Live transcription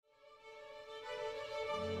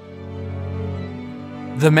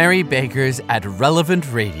The Merry Bakers at Relevant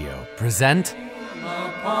Radio present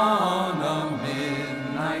Upon a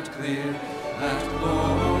midnight clear, that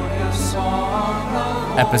glorious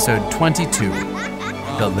song of Episode 22,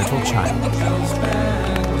 The Little Child.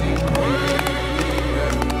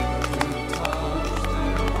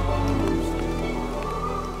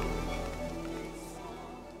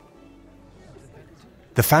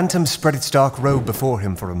 The phantom spread its dark robe before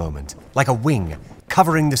him for a moment, like a wing,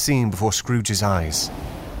 covering the scene before Scrooge's eyes.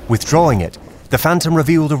 Withdrawing it, the phantom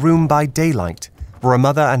revealed a room by daylight, where a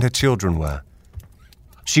mother and her children were.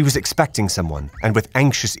 She was expecting someone, and with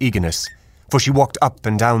anxious eagerness, for she walked up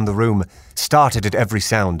and down the room, started at every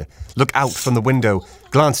sound, looked out from the window,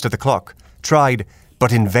 glanced at the clock, tried,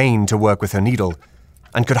 but in vain, to work with her needle,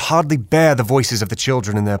 and could hardly bear the voices of the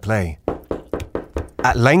children in their play.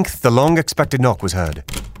 At length, the long-expected knock was heard.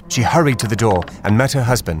 She hurried to the door and met her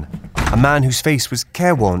husband, a man whose face was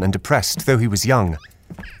careworn and depressed, though he was young.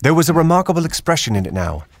 There was a remarkable expression in it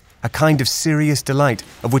now, a kind of serious delight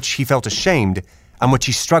of which he felt ashamed and which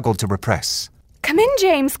he struggled to repress. Come in,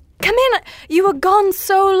 James. Come in. You were gone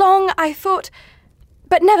so long, I thought...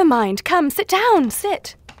 But never mind. Come, sit down.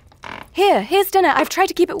 Sit. Here's dinner. I've tried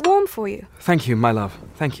to keep it warm for you. Thank you, my love.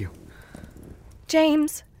 Thank you.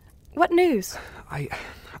 James, what news?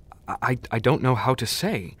 I don't know how to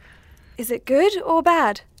say. Is it good or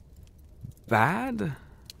bad? Bad?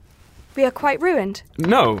 We are quite ruined.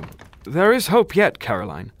 No, there is hope yet,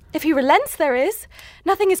 Caroline. If he relents, there is.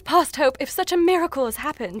 Nothing is past hope if such a miracle has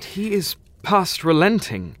happened. He is past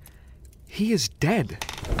relenting. He is dead.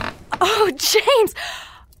 Oh, James!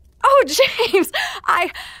 Oh, James!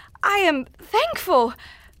 I am thankful.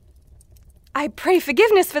 I pray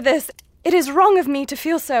forgiveness for this. It is wrong of me to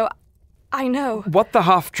feel so. I know. What the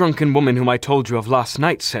half-drunken woman whom I told you of last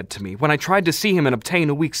night said to me when I tried to see him and obtain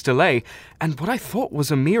a week's delay, and what I thought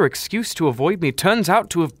was a mere excuse to avoid me, turns out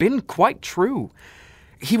to have been quite true.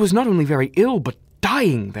 He was not only very ill, but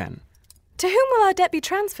dying then. To whom will our debt be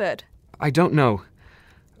transferred? I don't know.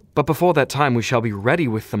 But before that time we shall be ready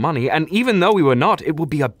with the money, and even though we were not, it will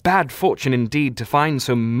be a bad fortune indeed to find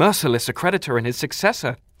so merciless a creditor in his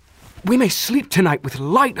successor. We may sleep tonight with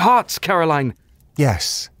light hearts, Caroline.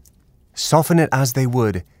 Yes. Soften it as they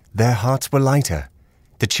would, their hearts were lighter.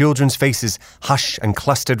 The children's faces, hushed and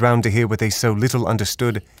clustered round to hear what they so little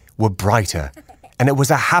understood, were brighter, and it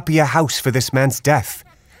was a happier house for this man's death.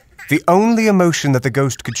 The only emotion that the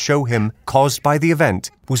ghost could show him, caused by the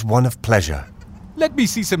event, was one of pleasure. Let me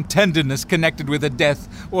see some tenderness connected with a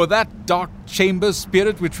death, or that dark chamber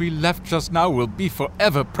spirit which we left just now will be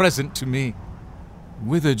forever present to me.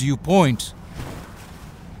 Whither do you point?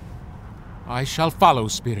 I shall follow,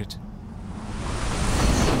 spirit.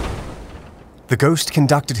 The ghost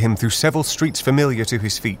conducted him through several streets familiar to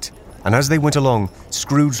his feet, and as they went along,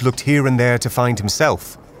 Scrooge looked here and there to find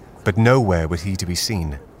himself, but nowhere was he to be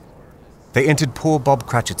seen. They entered poor Bob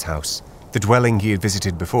Cratchit's house, the dwelling he had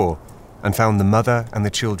visited before, and found the mother and the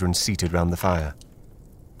children seated round the fire.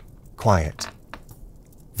 Quiet.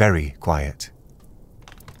 Very quiet.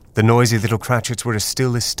 The noisy little Cratchits were as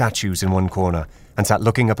still as statues in one corner, and sat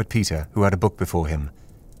looking up at Peter, who had a book before him.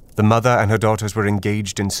 The mother and her daughters were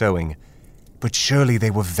engaged in sewing, but surely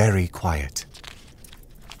they were very quiet.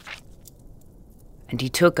 And he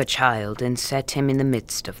took a child and set him in the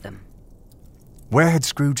midst of them. Where had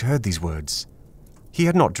Scrooge heard these words? He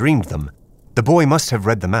had not dreamed them. The boy must have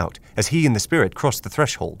read them out, as he and the spirit crossed the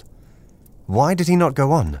threshold. Why did he not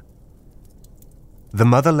go on? The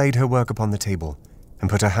mother laid her work upon the table and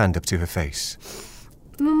put her hand up to her face.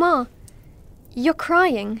 Mama, you're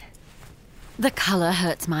crying. The colour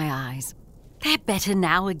hurts my eyes. They're better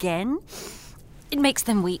now again. It makes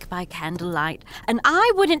them weak by candlelight, and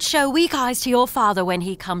I wouldn't show weak eyes to your father when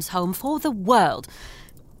he comes home for the world.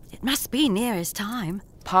 It must be near his time.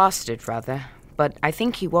 Past it, rather. But I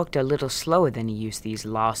think he walked a little slower than he used these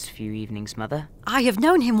last few evenings, Mother. I have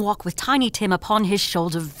known him walk with Tiny Tim upon his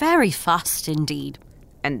shoulder very fast indeed.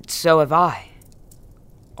 And so have I.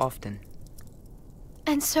 Often.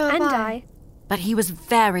 And so have I. But he was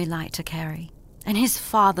very light to carry, and his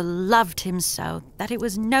father loved him so that it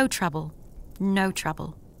was no trouble. No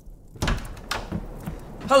trouble.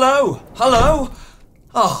 Hello!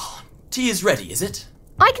 Oh, tea is ready, is it?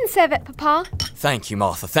 I can serve it, Papa. Thank you,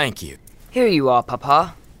 Martha, thank you. Here you are,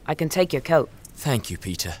 Papa. I can take your coat. Thank you,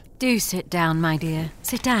 Peter. Do sit down, my dear.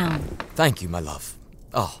 Sit down. Thank you, my love.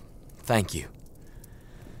 Oh, thank you.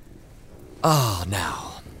 Ah,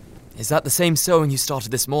 now. Is that the same sewing you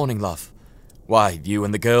started this morning, love? Why, you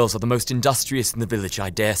and the girls are the most industrious in the village,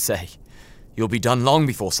 I dare say. You'll be done long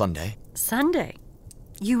before Sunday. Sunday?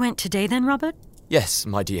 You went today then, Robert? Yes,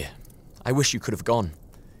 my dear. I wish you could have gone.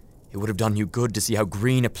 It would have done you good to see how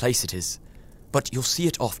green a place it is. But you'll see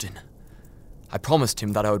it often. I promised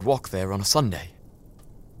him that I would walk there on a Sunday.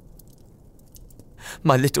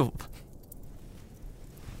 My little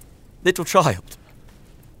child.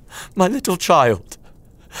 My little child.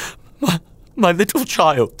 My little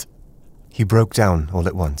child. He broke down all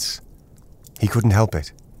at once. He couldn't help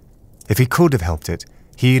it. If he could have helped it,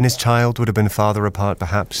 he and his child would have been farther apart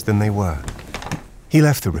perhaps than they were. He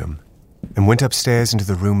left the room and went upstairs into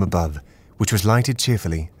the room above, which was lighted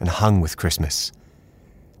cheerfully and hung with Christmas.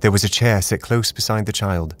 There was a chair set close beside the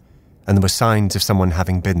child, and there were signs of someone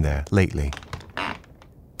having been there lately.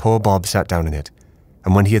 Poor Bob sat down in it,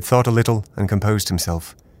 and when he had thought a little and composed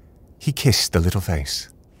himself, he kissed the little face.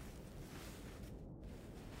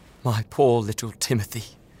 My poor little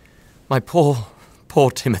Timothy. My poor,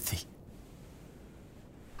 poor Timothy.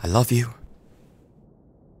 I love you.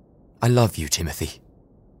 I love you, Timothy.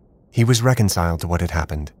 He was reconciled to what had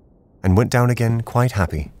happened, and went down again quite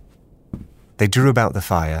happy. They drew about the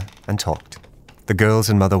fire and talked, the girls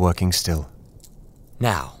and mother working still.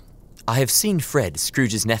 Now, I have seen Fred,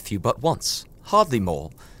 Scrooge's nephew, but once, hardly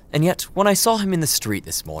more, and yet when I saw him in the street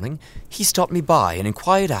this morning, he stopped me by and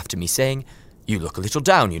inquired after me, saying, "You look a little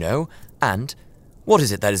down, you know, and what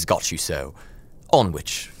is it that has got you so?" On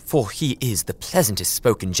which, for he is the pleasantest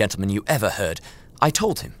spoken gentleman you ever heard, I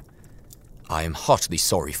told him. "I am heartily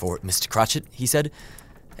sorry for it, Mr. Cratchit," he said,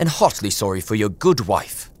 "and heartily sorry for your good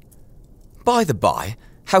wife." By the by,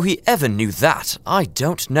 how he ever knew that, I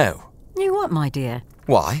don't know. Knew what, my dear?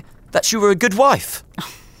 Why, that you were a good wife.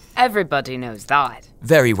 Everybody knows that.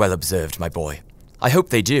 Very well observed, my boy. I hope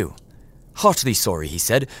they do. Heartily sorry, he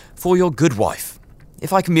said, for your good wife.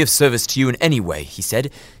 If I can be of service to you in any way, he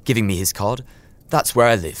said, giving me his card, that's where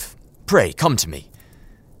I live. Pray, come to me.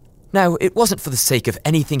 Now, it wasn't for the sake of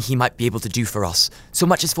anything he might be able to do for us, so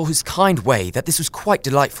much as for his kind way that this was quite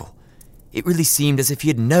delightful. It really seemed as if he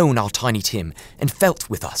had known our Tiny Tim and felt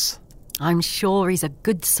with us. I'm sure he's a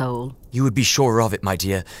good soul. You would be sure of it, my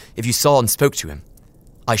dear, if you saw and spoke to him.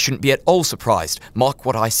 I shouldn't be at all surprised, mark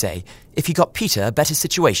what I say, if he got Peter a better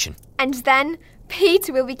situation. And then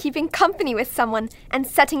Peter will be keeping company with someone and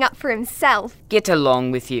setting up for himself. Get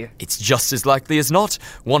along with you. It's just as likely as not,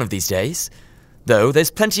 one of these days. Though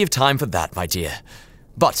there's plenty of time for that, my dear.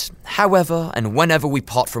 But, however and whenever we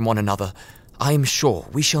part from one another, I am sure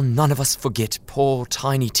we shall none of us forget poor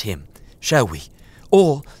Tiny Tim, shall we?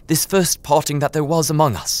 Or this first parting that there was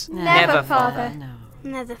among us. Never, Father. No.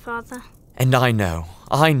 Never, Father. And I know,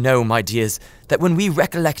 my dears, that when we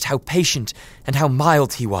recollect how patient and how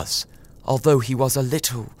mild he was, although he was a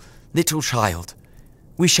little child,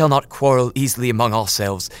 we shall not quarrel easily among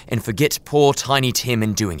ourselves and forget poor Tiny Tim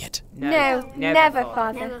in doing it. No, never,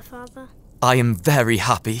 Father. Never, Father. I am very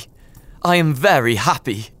happy. I am very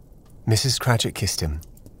happy. Mrs. Cratchit kissed him.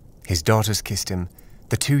 His daughters kissed him.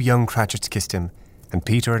 The two young Cratchits kissed him, and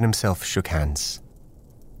Peter and himself shook hands.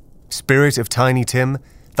 Spirit of Tiny Tim,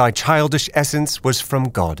 thy childish essence was from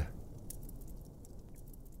God.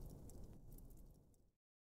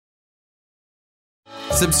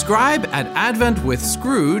 Subscribe at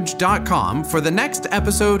adventwithscrooge.com for the next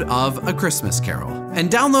episode of A Christmas Carol, and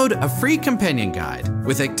download a free companion guide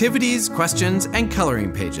with activities, questions, and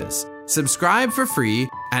coloring pages. Subscribe for free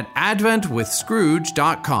at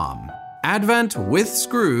adventwithscrooge.com.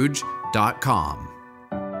 adventwithscrooge.com.